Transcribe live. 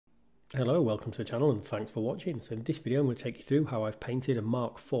Hello, welcome to the channel and thanks for watching. So in this video I'm going to take you through how I've painted a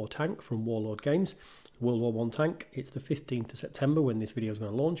Mark IV tank from Warlord Games, World War I tank. It's the 15th of September when this video is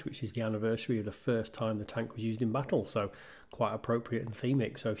going to launch, which is the anniversary of the first time the tank was used in battle, so quite appropriate and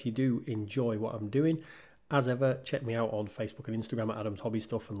themic. So if you do enjoy what I'm doing, as ever, check me out on Facebook and Instagram at Adam's Hobby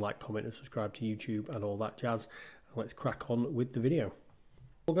Stuff, and like, comment and subscribe to YouTube and all that jazz. And let's crack on with the video.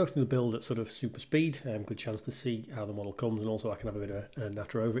 We'll go through the build at sort of super speed, good chance to see how the model comes, and also I can have a bit of a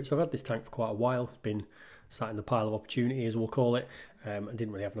natter over it. So I've had this tank for quite a while. It's been sat in the pile of opportunity, as we'll call it. I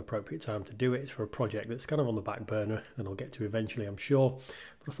didn't really have an appropriate time to do it. It's for a project that's kind of on the back burner and I'll get to eventually, I'm sure.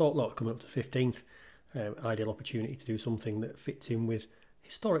 But I thought, look, coming up to the 15th, ideal opportunity to do something that fits in with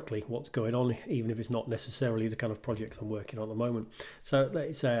historically what's going on, even if it's not necessarily the kind of projects I'm working on at the moment. So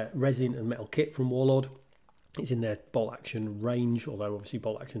it's a resin and metal kit from Warlord. It's in their bolt action range, although obviously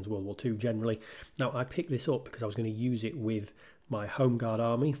bolt action's World War II generally. Now I picked this up because I was going to use it with my Home Guard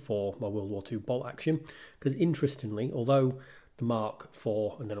army for my World War II bolt action, because interestingly, although the Mark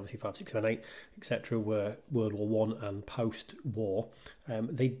IV and then obviously 5, 6, 7, 8, etc. were World War I and post-war,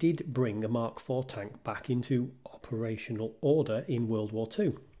 they did bring a Mark IV tank back into operational order in World War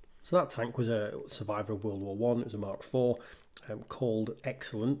II. So that tank was a survivor of World War I, it was a Mark IV, called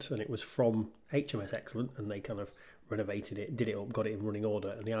Excellent, and it was from HMS Excellent, and they kind of renovated it, did it up, got it in running order,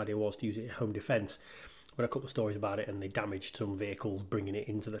 and the idea was to use it in home defence. Read a couple of stories about it, and they damaged some vehicles bringing it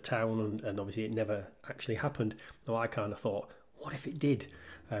into the town, and obviously it never actually happened. Now I kind of thought, what if it did?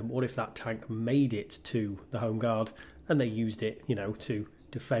 What if that tank made it to the Home Guard and they used it, you know, to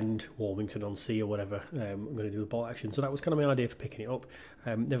defend Warmington on Sea or whatever. I'm going to do the bolt action. So that was kind of my idea for picking it up.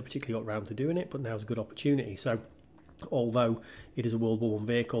 Never particularly got around to doing it, but now's a good opportunity. So although it is a World War I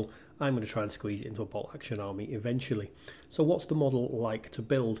vehicle, I'm going to try and squeeze it into a bolt action army eventually. So what's the model like to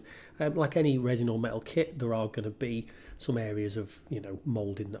build? Like any resin or metal kit, there are going to be some areas of, you know,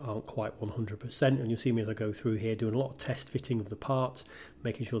 moulding that aren't quite 100%, and you'll see me as I go through here doing a lot of test fitting of the parts,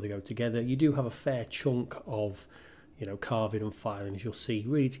 making sure they go together. You do have a fair chunk of, you know, carving and filing, as you'll see,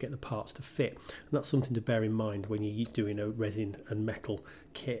 really to get the parts to fit, and that's something to bear in mind when you're doing a resin and metal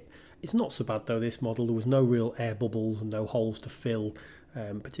kit. It's not so bad though, this model. There was no real air bubbles and no holes to fill,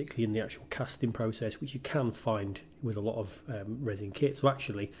 particularly in the actual casting process, which you can find with a lot of resin kits. So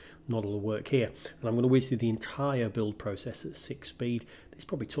actually not all the work here, and I'm going to whiz through the entire build process at 6 speed. This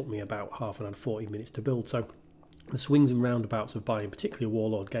probably took me about half an hour, 40 minutes to build. So the swings and roundabouts of buying particularly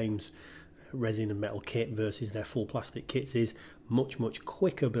Warlord Games resin and metal kit versus their full plastic kits is much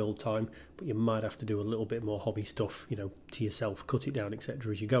quicker build time, but you might have to do a little bit more hobby stuff, you know, to yourself, cut it down,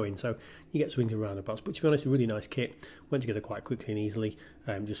 etc. as you go in. So you get swings and roundabouts, but to be honest, a really nice kit, went together quite quickly and easily,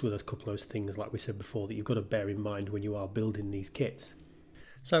 just with a couple of those things like we said before that you've got to bear in mind when you are building these kits.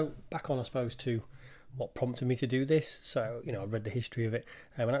 So back on, I suppose, to what prompted me to do this. So, you know, I've read the history of it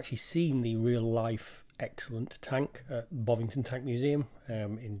and actually seen the real life Excellent tank at Bovington Tank Museum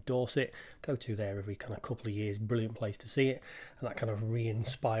in Dorset. Go to there every kind of couple of years, brilliant place to see it, and that kind of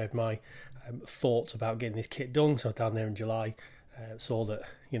re-inspired my thoughts about getting this kit done. So I was down there in July, saw that,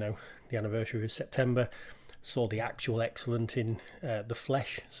 you know, the anniversary was September, saw the actual Excellent in the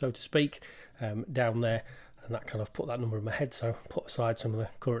flesh, so to speak, down there, and that kind of put that number in my head. So put aside some of the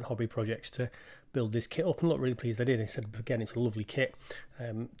current hobby projects to build this kit up, and look, really pleased I did. I said again, it's a lovely kit.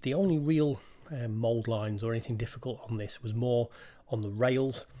 The only real mould lines or anything difficult on this was more on the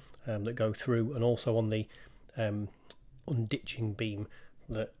rails that go through, and also on the unditching beam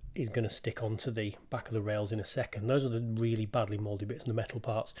that is going to stick onto the back of the rails in a second. Those are the really badly mouldy bits, and the metal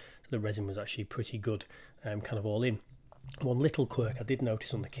parts. So the resin was actually pretty good, kind of all in. One little quirk I did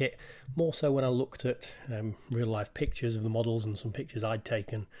notice on the kit, more so when I looked at real life pictures of the models and some pictures I'd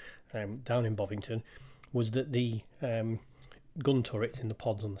taken down in Bovington, was that the gun turrets in the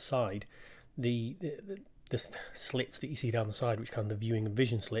pods on the side, the slits that you see down the side, which kind of the viewing and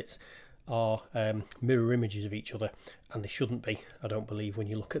vision slits, are mirror images of each other, and they shouldn't be, I don't believe, when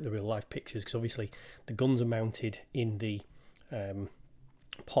you look at the real life pictures, because obviously the guns are mounted in the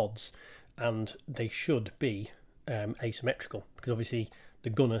pods and they should be asymmetrical, because obviously the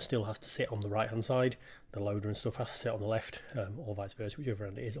gunner still has to sit on the right hand side, the loader and stuff has to sit on the left, or vice versa, whichever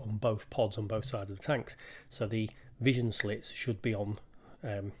end it is, on both pods on both sides of the tanks. So the vision slits should be on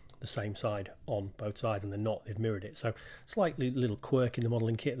the same side on both sides, and they're not. They've mirrored it. So slightly little quirk in the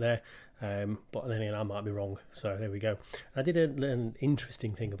modelling kit there, but then again, I might be wrong. So there we go. I did an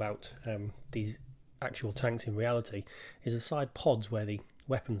interesting thing about these actual tanks in reality is the side pods where the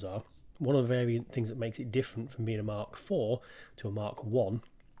weapons are. One of the variant things that makes it different from being a Mark IV to a Mark I,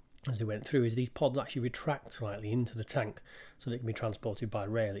 as they went through, is these pods actually retract slightly into the tank so they can be transported by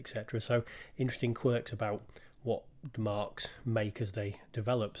rail, etc. So interesting quirks about what the marks make as they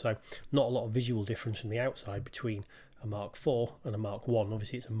develop. So not a lot of visual difference from the outside between a Mark IV and a Mark I.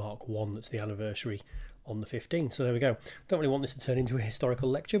 Obviously it's a Mark I that's the anniversary on the 15th. So there we go. Don't really want this to turn into a historical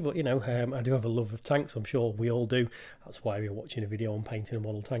lecture, but you know, I do have a love of tanks. I'm sure we all do. That's why we're watching a video on painting a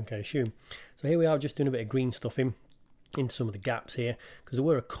model tank, I assume. So here we are, just doing a bit of green stuff into some of the gaps here, because there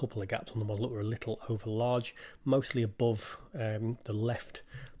were a couple of gaps on the model that were a little over large, mostly above the left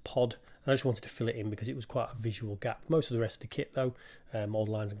pod. I just wanted to fill it in because it was quite a visual gap. Most of the rest of the kit though, mold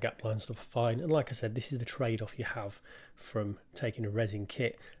lines and gap lines stuff are fine. And like I said, this is the trade-off you have from taking a resin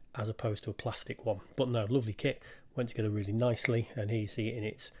kit as opposed to a plastic one. But no, lovely kit, went together really nicely, and here you see it in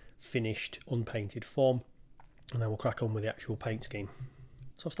its finished unpainted form. And then we'll crack on with the actual paint scheme.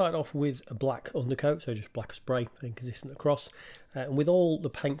 So I've started off with a black undercoat, so just black spray and consistent across. And with all the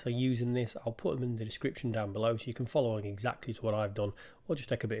paints I use in this, I'll put them in the description down below so you can follow on exactly to what I've done, or just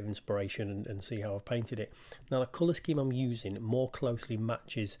take a bit of inspiration and see how I've painted it. Now the colour scheme I'm using more closely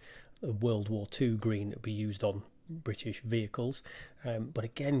matches the World War II green that would be used on British vehicles. But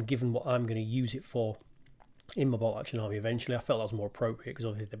again, given what I'm going to use it for in my bolt action army eventually, I felt that was more appropriate because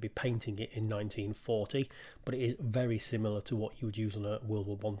obviously they'd be painting it in 1940, but it is very similar to what you would use on a World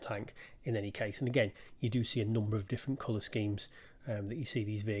War I tank in any case. And again, you do see a number of different colour schemes that you see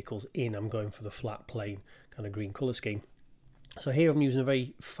these vehicles in. I'm going for the flat plain kind of green colour scheme. So here I'm using a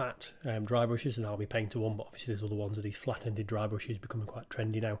very fat dry brushes, and I'll be painting one, but obviously there's other ones of these flat-ended dry brushes becoming quite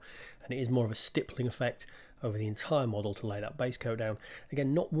trendy now, and it is more of a stippling effect over the entire model to lay that base coat down.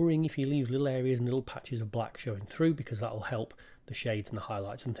 Again, not worrying if you leave little areas and little patches of black showing through, because that'll help the shades and the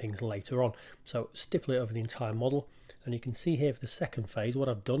highlights and things later on. So stipple it over the entire model, and you can see here for the second phase what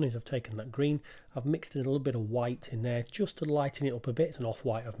I've done is I've taken that green, I've mixed in a little bit of white in there just to lighten it up a bit. It's an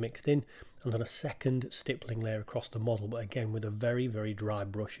off-white I've mixed in, and then a second stippling layer across the model, but again with a very, very dry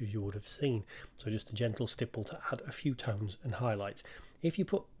brush as you would have seen. So just a gentle stipple to add a few tones and highlights. If you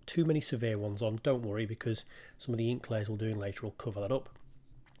put too many severe ones on, don't worry, because some of the ink layers we'll do later will cover that up.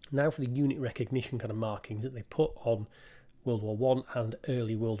 Now for the unit recognition kind of markings that they put on World War I and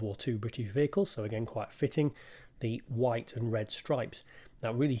early World War II British vehicles, so again quite fitting, the white and red stripes.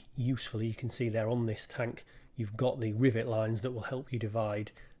 Now really usefully, you can see there on this tank you've got the rivet lines that will help you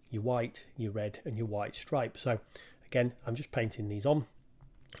divide your white, your red and your white stripe. So again, I'm just painting these on,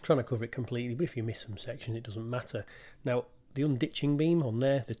 trying to cover it completely, but if you miss some sections it doesn't matter. Now the unditching beam on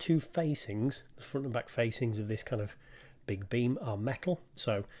there, the two facings, the front and back facings of this kind of big beam are metal,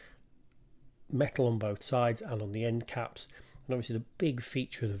 so metal on both sides and on the end caps. And obviously the big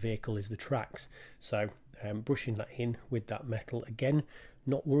feature of the vehicle is the tracks, so brushing that in with that metal. Again,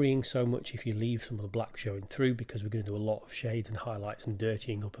 not worrying so much if you leave some of the black showing through, because we're going to do a lot of shades and highlights and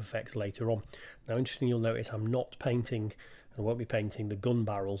dirtying up effects later on. Now interesting, you'll notice I'm not painting, and won't be painting the gun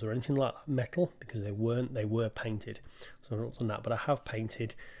barrels or anything like that metal, because they were painted, so I've not done that. But I have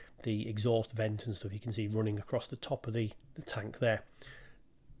painted the exhaust vent and stuff you can see running across the top of the tank there.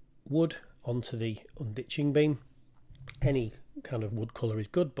 Wood onto the unditching beam. Any kind of wood colour is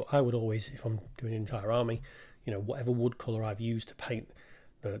good, but I would always, if I'm doing an entire army, you know, whatever wood colour I've used to paint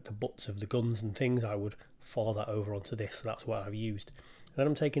the butts of the guns and things, I would follow that over onto this. So that's what I've used. And then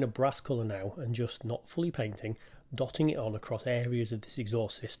I'm taking a brass colour now and just not fully painting, dotting it on across areas of this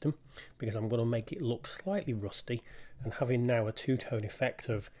exhaust system, because I'm going to make it look slightly rusty, and having now a two-tone effect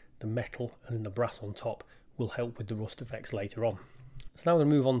of the metal and the brass on top will help with the rust effects later on. So now I'm going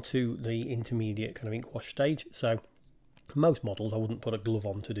to move on to the intermediate kind of ink wash stage. So most models I wouldn't put a glove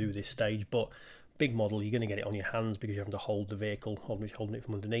on to do this stage, but big model you're going to get it on your hands because you're having to hold the vehicle, holding it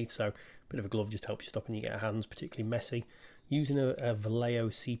from underneath, so a bit of a glove just helps you stop when you get your hands particularly messy. Using a Vallejo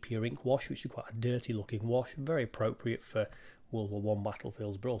sepia ink wash, which is quite a dirty looking wash, very appropriate for World War I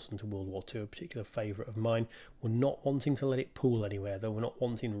battlefields, but also into World War II, a particular favourite of mine. We're not wanting to let it pool anywhere though, we're not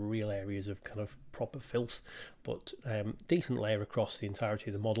wanting real areas of kind of proper filth, but decent layer across the entirety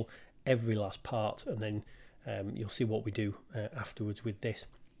of the model, every last part, and then you'll see what we do afterwards with this.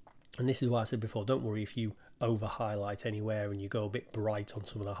 And this is why I said before, don't worry if you over highlight anywhere and you go a bit bright on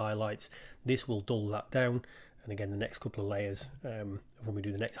some of the highlights, this will dull that down. And again, the next couple of layers, when we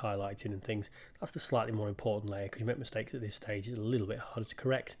do the next highlighting and things, that's the slightly more important layer, because you make mistakes at this stage, it's a little bit harder to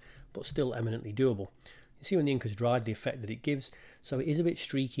correct, but still eminently doable. You see when the ink has dried, the effect that it gives. So it is a bit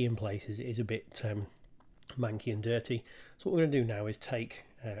streaky in places, it is a bit manky and dirty. So what we're going to do now is take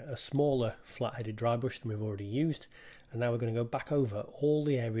a smaller flat-headed dry brush than we've already used, and now we're going to go back over all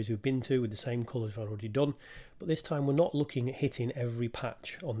the areas we've been to with the same colours I've already done, but this time we're not looking at hitting every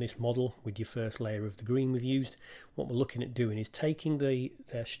patch on this model with your first layer of the green we've used. What we're looking at doing is taking the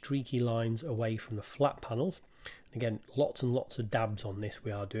streaky lines away from the flat panels. Again, lots and lots of dabs on this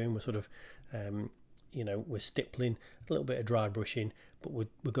we are doing. We're sort of you know, we're stippling, a little bit of dry brushing, but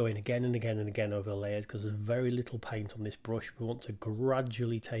we're going again and again and again over the layers because there's very little paint on this brush. We want to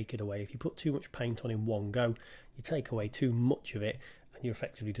gradually take it away. If you put too much paint on in one go, you take away too much of it and you're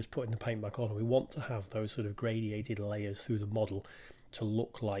effectively just putting the paint back on. We want to have those sort of gradiated layers through the model to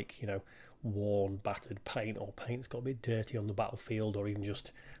look like, you know, worn, battered paint, or paint's got a bit dirty on the battlefield, or even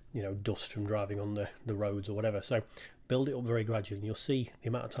just, you know, dust from driving on the roads or whatever. So build it up very gradually, and you'll see the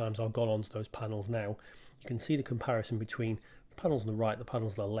amount of times I've gone onto those panels now. You can see the comparison between the panels on the right, the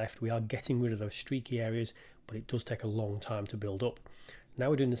panels on the left. We are getting rid of those streaky areas, but it does take a long time to build up. Now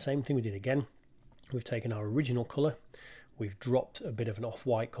we're doing the same thing we did again. We've taken our original colour, we've dropped a bit of an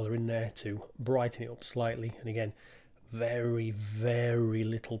off-white colour in there to brighten it up slightly, and again, very, very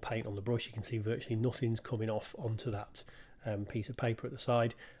little paint on the brush. You can see virtually nothing's coming off onto that piece of paper at the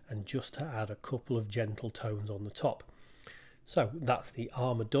side, and just to add a couple of gentle tones on the top. So that's the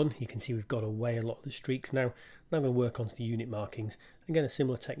armour done. You can see we've got away a lot of the streaks now. Now I'm going to work onto the unit markings. Again, a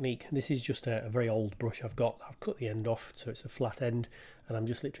similar technique. This is just a very old brush I've got. I've cut the end off so it's a flat end, and I'm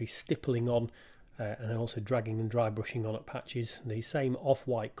just literally stippling on and also dragging and dry brushing on at patches. The same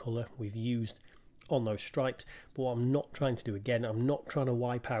off-white colour we've used on those stripes, but what I'm not trying to do again, I'm not trying to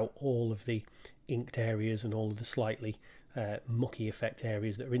wipe out all of the inked areas and all of the slightly mucky effect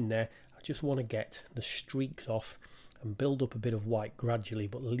areas that are in there. I just want to get the streaks off and build up a bit of white gradually,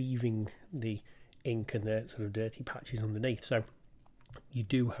 but leaving the ink and the sort of dirty patches underneath. So you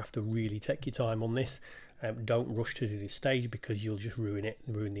do have to really take your time on this. Don't rush to do this stage because you'll just ruin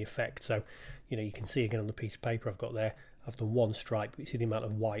the effect. So, you know, you can see again on the piece of paper I've got there, I've done one stripe, but you see the amount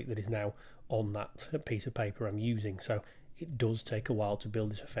of white that is now on that piece of paper I'm using. So it does take a while to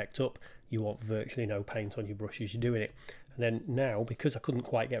build this effect up. You want virtually no paint on your brush as you're doing it. And then now, because I couldn't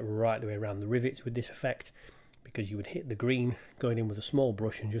quite get right the way around the rivets with this effect, because you would hit the green going in with a small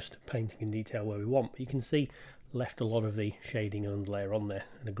brush and just painting in detail where we want, but you can see left a lot of the shading and underlayer on there,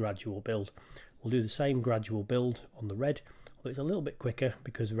 and a gradual build. We'll do the same gradual build on the red, although it's a little bit quicker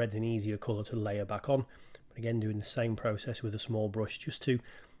because red's an easier colour to layer back on. But again, doing the same process with a small brush just to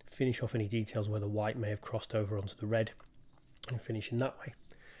finish off any details where the white may have crossed over onto the red, and finishing that way.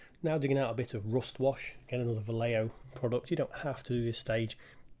 Now digging out a bit of rust wash, again another Vallejo product. You don't have to do this stage,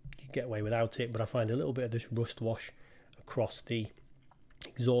 you can get away without it, but I find a little bit of this rust wash across the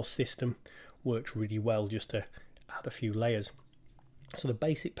exhaust system works really well just to add a few layers. So the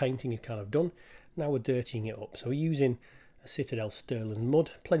basic painting is kind of done. Now we're dirtying it up. So we're using a Citadel Stirland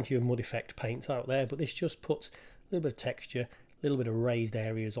mud, plenty of mud effect paints out there, but this just puts a little bit of texture, a little bit of raised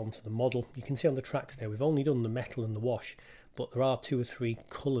areas onto the model. You can see on the tracks there we've only done the metal and the wash, but there are 2 or 3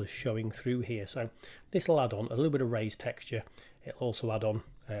 colours showing through here. So this will add on a little bit of raised texture. It'll also add on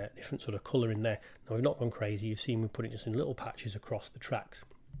different sort of colour in there. Now we've not gone crazy, you've seen we put it just in little patches across the tracks.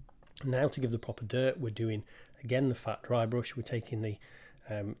 Now to give the proper dirt, we're doing again the fat dry brush. We're taking the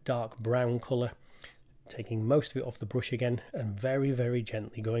dark brown colour, taking most of it off the brush again, and very, very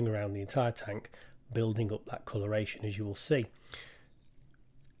gently going around the entire tank, building up that coloration, as you will see.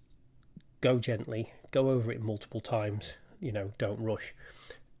 Go gently, go over it multiple times, you know, don't rush.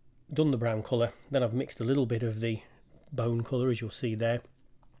 Done the brown colour, then I've mixed a little bit of the bone colour, as you'll see there,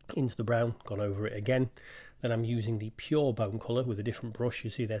 into the brown, gone over it again. Then I'm using the pure bone colour with a different brush, you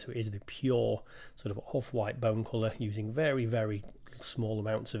see there, so it is the pure sort of off-white bone colour, using very, very small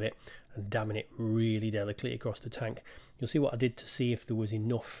amounts of it and damming it really delicately across the tank. You'll see what I did to see if there was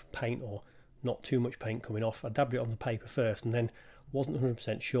enough paint or not too much paint coming off. I dabbed it on the paper first and then wasn't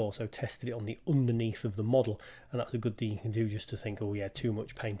 100% sure, so tested it on the underneath of the model, and that's a good thing you can do, just to think, oh yeah, too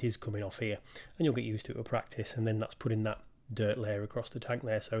much paint is coming off here, and you'll get used to it with practice. And then that's putting that dirt layer across the tank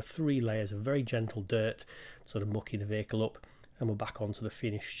there, so 3 layers of very gentle dirt, sort of mucky the vehicle up, and we're back onto the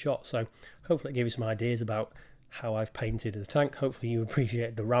finished shot. So hopefully it gave you some ideas about how I've painted the tank. Hopefully you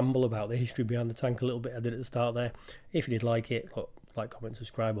appreciate the ramble about the history behind the tank a little bit I did at the start there. If you did like it, look, like, comment,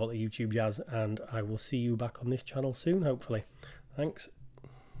 subscribe, all the YouTube jazz, and I will see you back on this channel soon, hopefully. Thanks.